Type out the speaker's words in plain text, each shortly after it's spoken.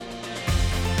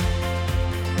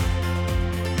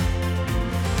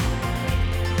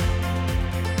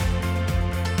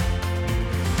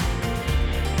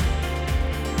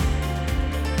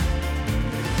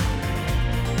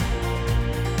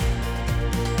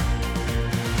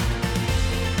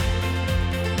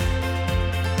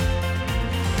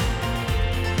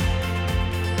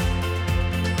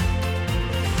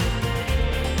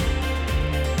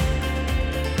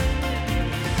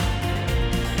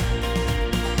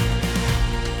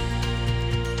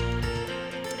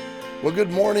Well,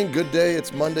 good morning, good day.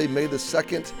 It's Monday, May the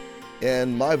 2nd,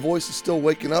 and my voice is still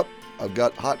waking up. I've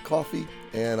got hot coffee,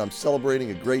 and I'm celebrating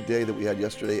a great day that we had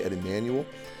yesterday at Emmanuel.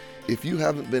 If you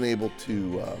haven't been able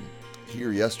to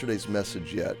hear yesterday's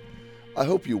message yet, I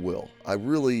hope you will. I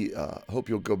really hope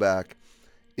you'll go back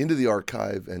into the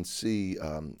archive and see,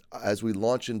 as we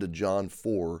launch into John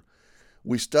 4,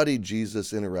 we studied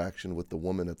Jesus' interaction with the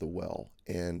woman at the well,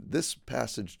 and this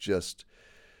passage just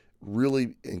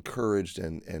really encouraged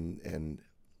and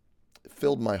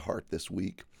filled my heart this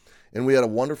week. And we had a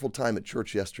wonderful time at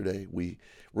church yesterday.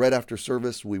 Right after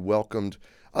service, we welcomed,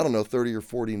 30 or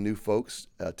 40 new folks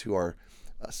to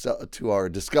our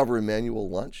Discover Emmanuel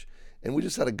lunch, and we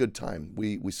just had a good time.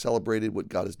 We celebrated what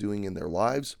God is doing in their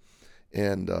lives,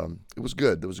 and it was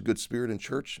good. There was a good spirit in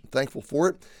church. I'm thankful for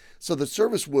it. So the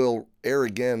service will air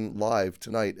again live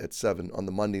tonight at 7 on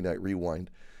the Monday Night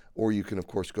Rewind. Or you can, of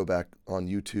course, go back on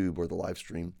YouTube or the live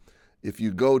stream. If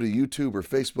you go to YouTube or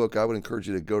Facebook, I would encourage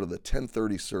you to go to the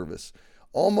 10:30 service.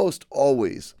 Almost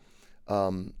always,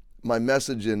 my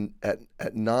message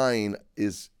at 9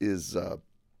 is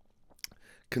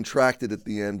contracted at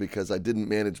the end because I didn't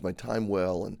manage my time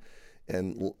well,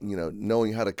 and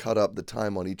knowing how to cut up the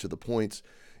time on each of the points.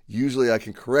 Usually, I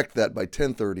can correct that by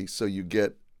 10:30, so you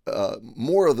get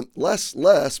more of the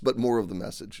less, but more of the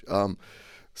message.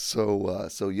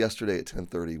 So yesterday at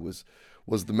 10:30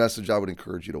 was the message I would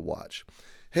encourage you to watch.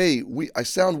 Hey, I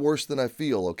sound worse than I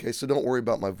feel, okay? So don't worry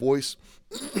about my voice.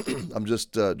 I'm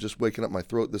just waking up my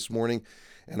throat this morning,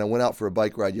 and I went out for a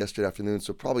bike ride yesterday afternoon,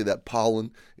 so probably that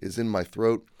pollen is in my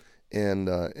throat and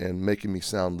making me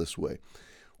sound this way.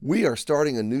 We are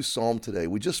starting a new psalm today.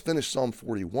 We just finished Psalm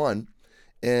 41,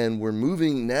 and we're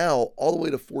moving now all the way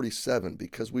to 47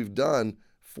 because we've done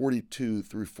 42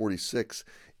 through 46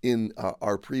 in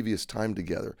our previous time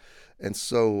together. And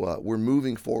so we're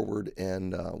moving forward,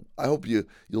 and I hope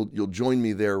you'll join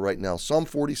me there right now. Psalm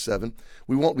 47.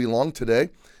 We won't be long today,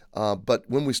 but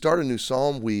when we start a new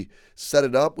psalm, we set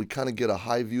it up. We kind of get a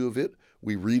high view of it.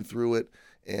 We read through it,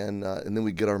 and then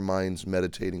we get our minds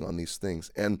meditating on these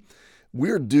things. And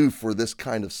we're due for this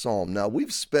kind of psalm. Now,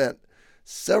 we've spent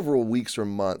several weeks or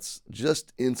months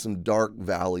just in some dark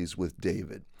valleys with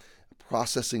David,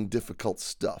 processing difficult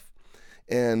stuff.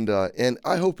 And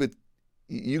I hope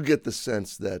you get the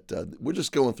sense that we're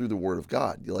just going through the Word of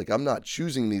God. You're like, I'm not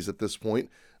choosing these at this point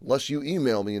unless you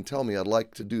email me and tell me I'd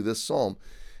like to do this psalm.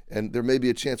 And there may be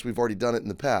a chance we've already done it in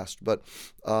the past. But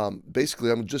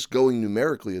basically, I'm just going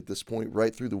numerically at this point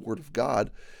right through the Word of God,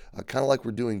 kind of like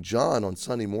we're doing John on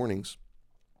Sunday mornings.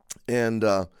 And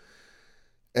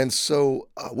so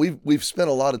we've spent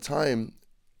a lot of time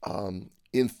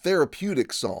in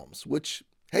therapeutic psalms, which,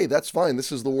 hey, that's fine.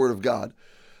 This is the Word of God.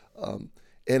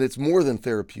 And it's more than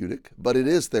therapeutic, but it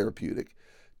is therapeutic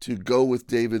to go with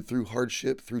David through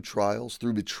hardship, through trials,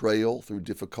 through betrayal, through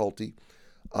difficulty.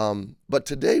 But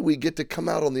today we get to come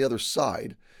out on the other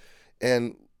side,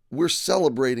 and we're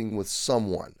celebrating with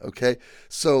someone, okay?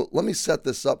 So let me set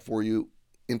this up for you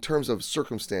in terms of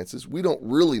circumstances. We don't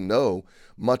really know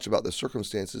much about the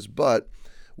circumstances, but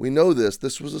we know this.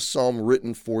 This was a psalm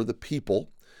written for the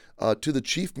people. To the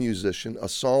chief musician, a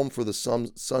psalm for the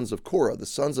sons of Korah. The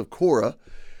sons of Korah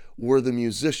were the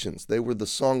musicians. They were the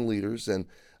song leaders and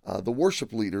the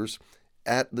worship leaders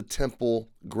at the temple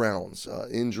grounds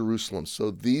in Jerusalem. So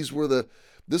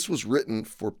this was written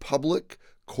for public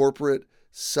corporate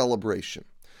celebration,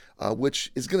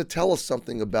 which is going to tell us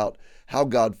something about how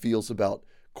God feels about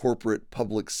corporate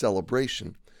public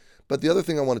celebration. But the other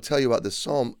thing I want to tell you about this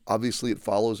psalm, obviously it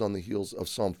follows on the heels of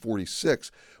Psalm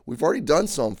 46. We've already done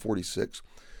Psalm 46,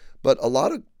 but a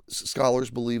lot of scholars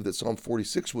believe that Psalm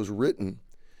 46 was written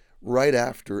right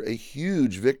after a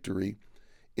huge victory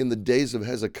in the days of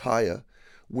Hezekiah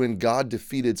when God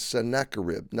defeated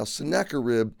Sennacherib. Now,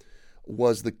 Sennacherib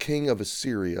was the king of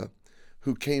Assyria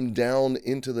who came down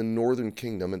into the northern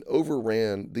kingdom and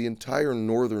overran the entire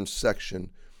northern section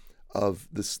of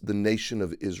the nation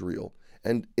of Israel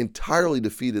and entirely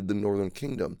defeated the northern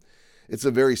kingdom. It's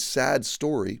a very sad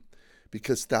story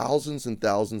because thousands and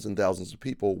thousands and thousands of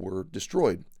people were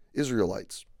destroyed,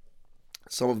 Israelites.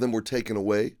 Some of them were taken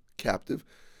away captive.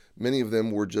 Many of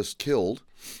them were just killed.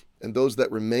 And those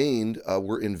that remained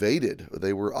were invaded.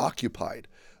 They were occupied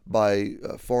by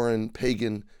foreign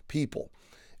pagan people.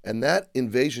 And that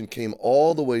invasion came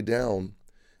all the way down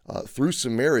through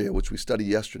Samaria, which we studied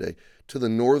yesterday, to the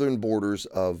northern borders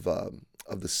of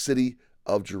the city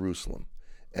of Jerusalem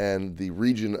and the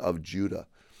region of Judah.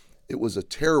 It was a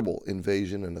terrible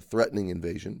invasion and a threatening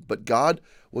invasion, but God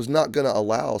was not going to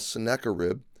allow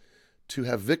Sennacherib to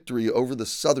have victory over the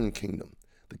southern kingdom,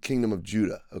 the kingdom of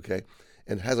Judah, okay?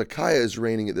 and Hezekiah is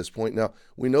reigning at this point. Now,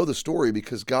 we know the story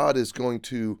because God is going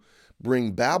to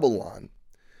bring Babylon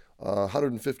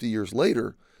 150 years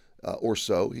later or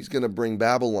so. He's going to bring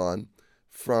Babylon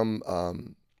from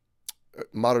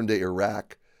modern-day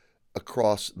Iraq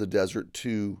across the desert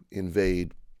to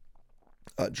invade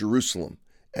Jerusalem.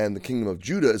 And the kingdom of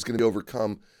Judah is going to be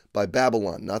overcome by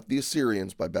Babylon, not the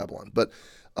Assyrians, by Babylon. But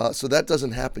so that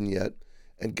doesn't happen yet.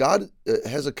 And God,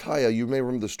 Hezekiah, you may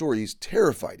remember the story, he's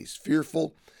terrified, he's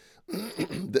fearful.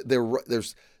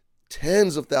 There's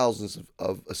tens of thousands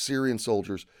of Assyrian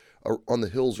soldiers on the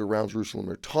hills around Jerusalem.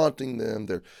 They're taunting them.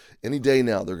 Any day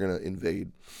now they're going to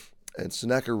invade. And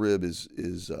Sennacherib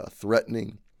is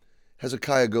threatening.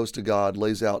 Hezekiah goes to God,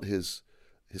 lays out his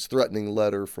threatening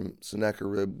letter from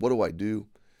Sennacherib. What do I do?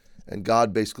 And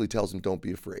God basically tells him, don't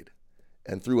be afraid.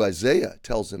 And through Isaiah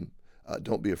tells him,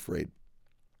 don't be afraid.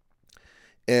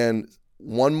 And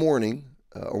one morning,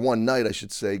 or one night, I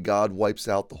should say, God wipes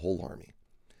out the whole army.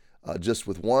 Just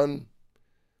with one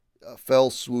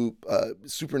fell swoop,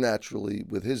 supernaturally,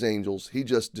 with his angels, he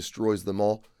just destroys them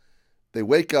all. They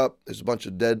wake up, there's a bunch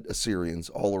of dead Assyrians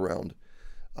all around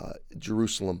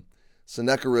Jerusalem.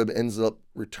 Sennacherib ends up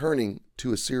returning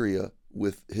to Assyria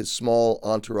with his small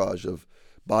entourage of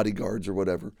bodyguards or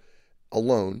whatever,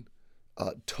 alone,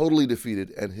 totally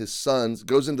defeated, and his sons,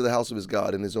 goes into the house of his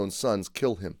God, and his own sons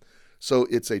kill him. So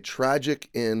it's a tragic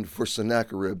end for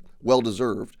Sennacherib,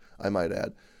 well-deserved, I might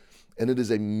add, and it is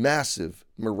a massive,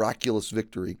 miraculous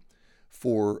victory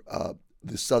for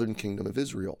the southern kingdom of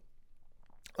Israel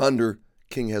under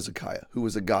King Hezekiah, who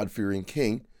was a God-fearing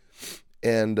king.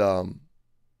 And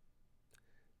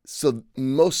so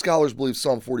most scholars believe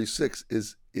Psalm 46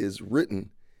 is written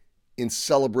in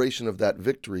celebration of that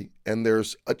victory, and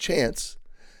there's a chance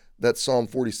that Psalm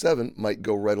 47 might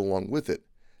go right along with it.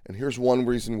 And here's one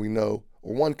reason we know,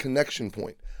 or one connection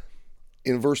point.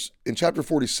 In chapter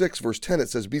 46, verse 10, it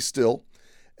says, "Be still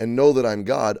and know that I'm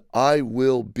God. I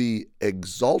will be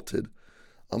exalted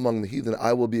among the heathen.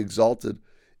 I will be exalted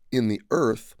in the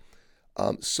earth."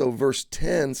 So verse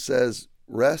 10 says,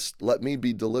 "Rest, let me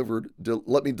be delivered,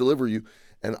 let me deliver you,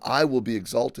 and I will be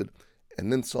exalted."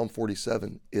 And then Psalm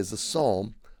 47 is a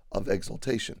psalm of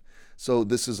exaltation. So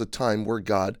this is a time where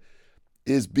God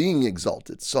is being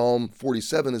exalted. Psalm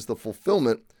 47 is the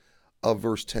fulfillment of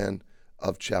verse 10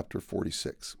 of chapter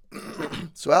 46.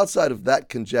 So outside of that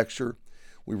conjecture,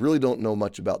 we really don't know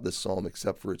much about this psalm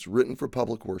except for it's written for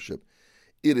public worship.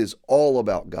 It is all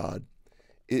about God.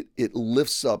 It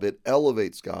lifts up, it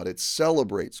elevates God, it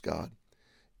celebrates God.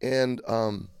 And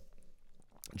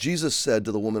Jesus said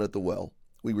to the woman at the well,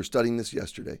 we were studying this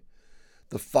yesterday,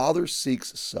 the Father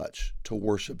seeks such to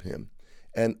worship him.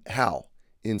 And how?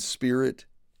 In spirit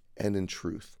and in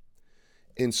truth.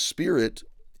 In spirit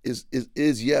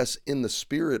is yes, in the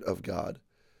spirit of God,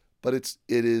 but it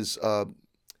is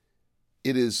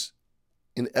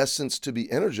in essence to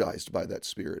be energized by that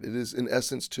spirit. It is in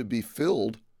essence to be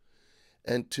filled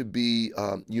and to be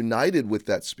united with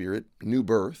that spirit, new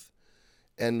birth,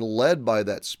 and led by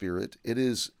that spirit. It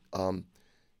is a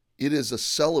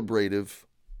celebrative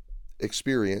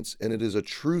experience, and it is a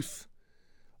truth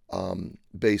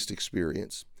based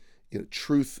experience.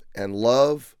 Truth and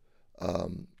love,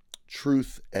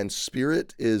 truth and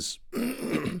spirit is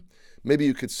maybe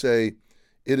you could say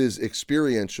it is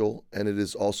experiential and it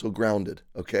is also grounded.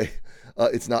 Okay,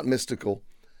 it's not mystical,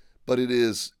 but it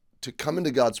is to come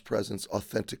into God's presence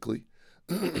authentically.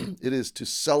 It is to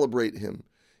celebrate him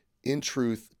in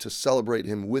truth, to celebrate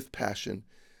him with passion.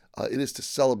 It is to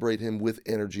celebrate him with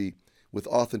energy, with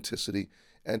authenticity,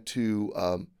 and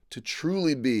to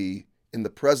truly be in the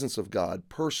presence of God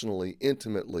personally,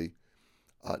 intimately,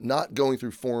 not going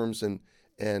through forms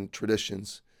and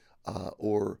traditions,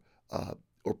 or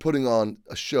putting on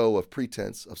a show of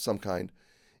pretense of some kind.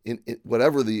 In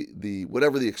whatever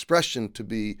the expression to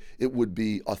be, it would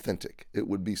be authentic. It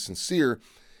would be sincere,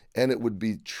 and it would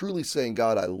be truly saying,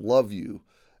 God, I love you,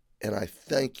 and I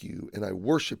thank you, and I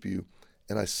worship you,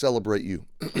 and I celebrate you.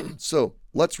 So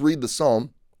let's read the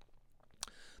psalm.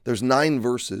 There's 9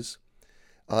 verses.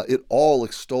 It all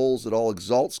extols, it all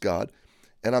exalts God.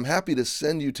 And I'm happy to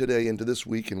send you today into this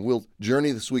week, and we'll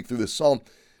journey this week through this psalm,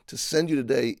 to send you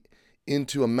today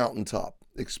into a mountaintop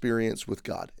experience with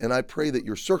God. And I pray that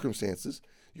your circumstances,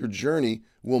 your journey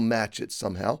will match it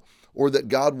somehow, or that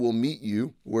God will meet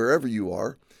you wherever you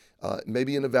are,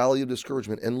 maybe in a valley of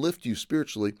discouragement, and lift you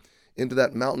spiritually into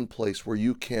that mountain place where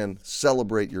you can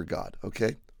celebrate your God,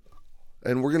 okay?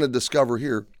 And we're going to discover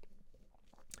here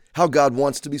how God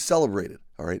wants to be celebrated,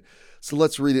 all right? So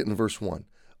let's read it in verse 1.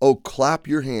 "Oh, clap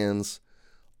your hands,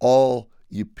 all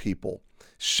you people.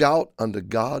 Shout unto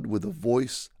God with a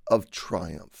voice of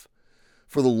triumph.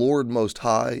 For the Lord Most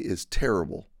High is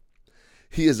terrible.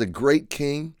 He is a great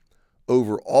king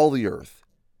over all the earth.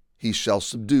 He shall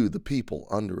subdue the people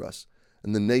under us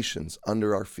and the nations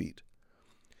under our feet.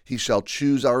 He shall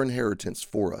choose our inheritance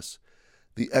for us,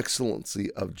 the excellency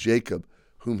of Jacob,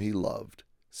 whom he loved.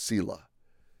 Selah.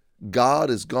 God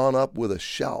is gone up with a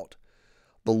shout,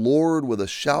 the Lord with a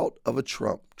shout of a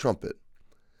trumpet.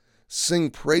 Sing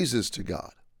praises to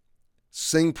God.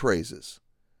 Sing praises.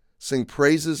 Sing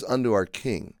praises unto our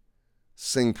King.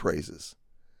 Sing praises.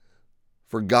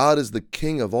 For God is the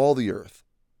King of all the earth.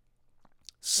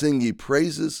 Sing ye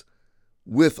praises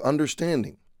with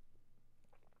understanding.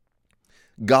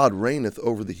 God reigneth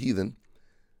over the heathen.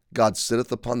 God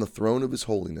sitteth upon the throne of his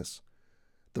holiness.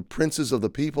 The princes of the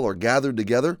people are gathered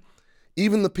together,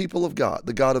 even the people of God,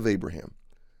 the God of Abraham.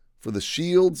 For the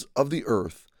shields of the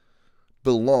earth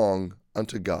belong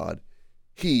unto God.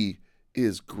 He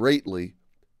is greatly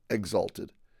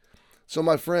exalted. So,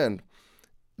 my friend,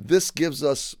 this gives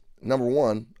us, number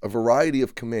one, a variety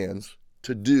of commands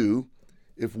to do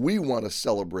if we want to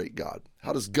celebrate God.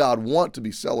 How does God want to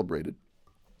be celebrated?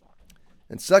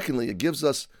 And secondly, it gives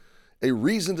us a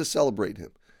reason to celebrate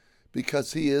him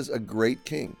because he is a great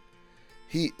king.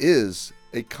 He is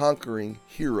a conquering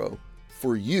hero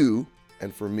for you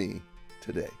and for me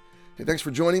today. Hey, thanks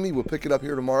for joining me. We'll pick it up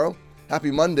here tomorrow.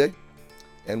 Happy Monday,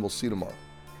 and we'll see you tomorrow.